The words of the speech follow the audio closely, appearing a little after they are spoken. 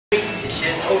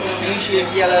position. Usually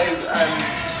yellow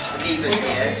levers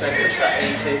here, so push that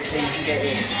in so you can get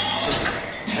in. Just,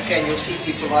 again, you'll see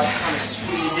people like kind of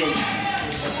squeeze in.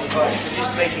 Right, so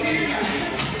just make it easy for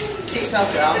people. Sit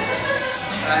yourself down.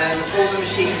 All the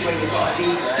machines, when you've got a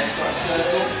lever, it's got a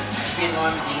circle, just be in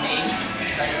line with your knee.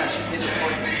 Okay, so that's your pivot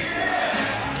point.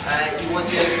 You want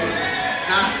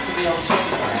that to be on top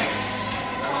of the legs,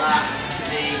 and that to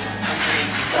be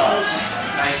underneath the thighs.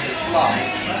 Okay, so it's like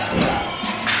that.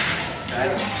 Okay?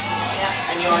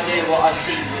 Yeah. Any idea what I've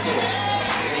seen before?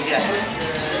 Any guess?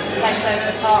 Legs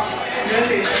over the top.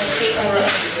 Feet under it.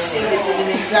 I've seen this in an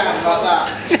exam like that.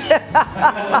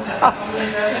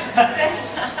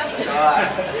 That's alright.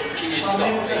 Can you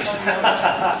stop, please?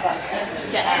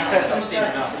 Get out. I've seen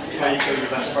enough. Where you go with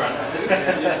your best friend.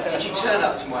 Did you turn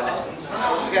up to my lessons?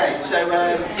 Okay, so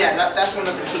yeah, that's one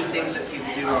of the key things that people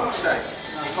do wrong. So,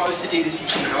 if I was to do this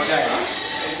machine, I'll go,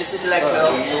 this is a leg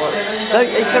curl. No,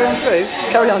 you carry on through.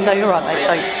 Carry on, no, you're right, mate,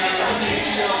 thanks.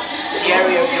 The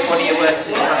area of your body it works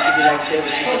is the back of your legs here,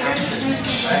 which is the hamstrings.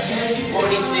 Okay? What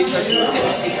we need to do first of all is get the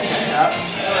seat set up,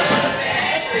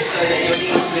 so that your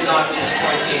knees will be live at this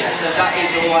point here. So that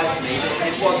is alright for me, but if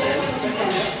it wasn't,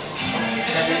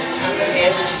 then there's this handle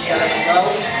here, which is yellow as well.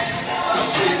 You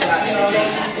squeeze that to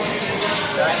the seat.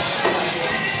 Okay?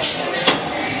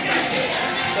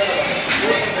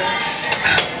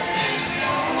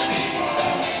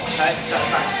 Okay, so that's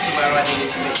back to where I need it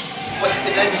to be. What you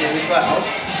can then do as well,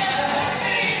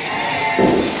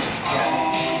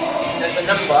 there's a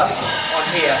number on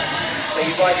here, so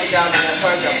you write it down in a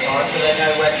program card so they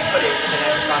know where to put it for the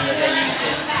next time that they use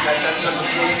it. Okay, so that's number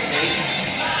 3 for me.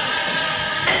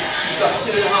 You've got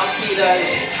 2.5 kilo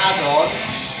add on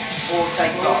or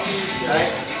take off. Okay,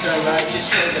 so just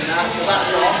show them that. So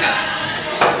that's off.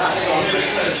 That's on.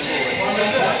 Push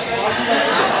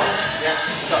forward. Yeah.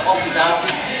 So off is out.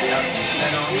 Yeah. And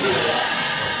then on.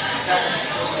 Okay.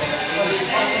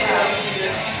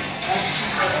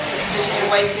 This is your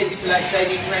weight pin selector. You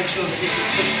need to make sure that this is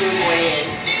pushed all the way in.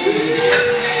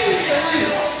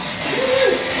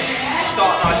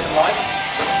 Start nice and light.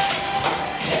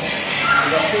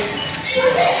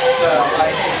 So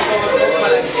I take my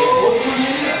legs in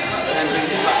and then bring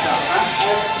this back up.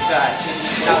 Okay.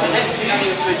 Now the next thing I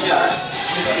need to adjust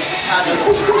is the padding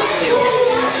to my heels,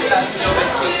 because that's a little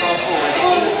bit too far forward. It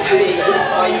needs to be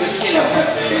by your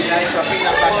Achilles. Okay, so I bring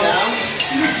that back down.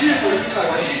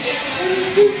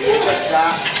 Adjust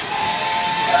that.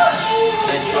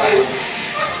 Then try it.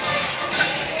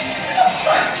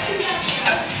 Okay.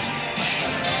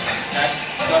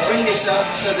 So I bring this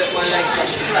up so that my legs are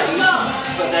straight,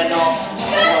 but they're not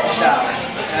locked down.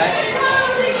 Okay?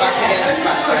 Back against the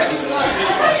backrest,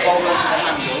 hold onto the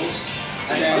handles,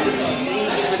 and then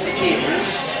leading with the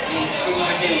heels, I need to bring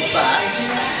my heels back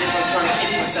as if I'm trying to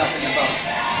kick myself in the bum.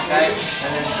 Okay?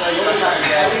 And then slowly back up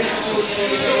again.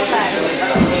 Okay?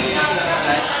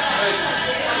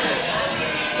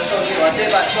 So I do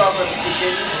about 12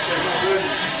 repetitions,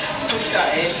 push that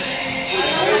in,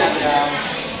 pull that down,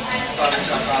 slide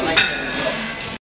myself out, make sure it's locked.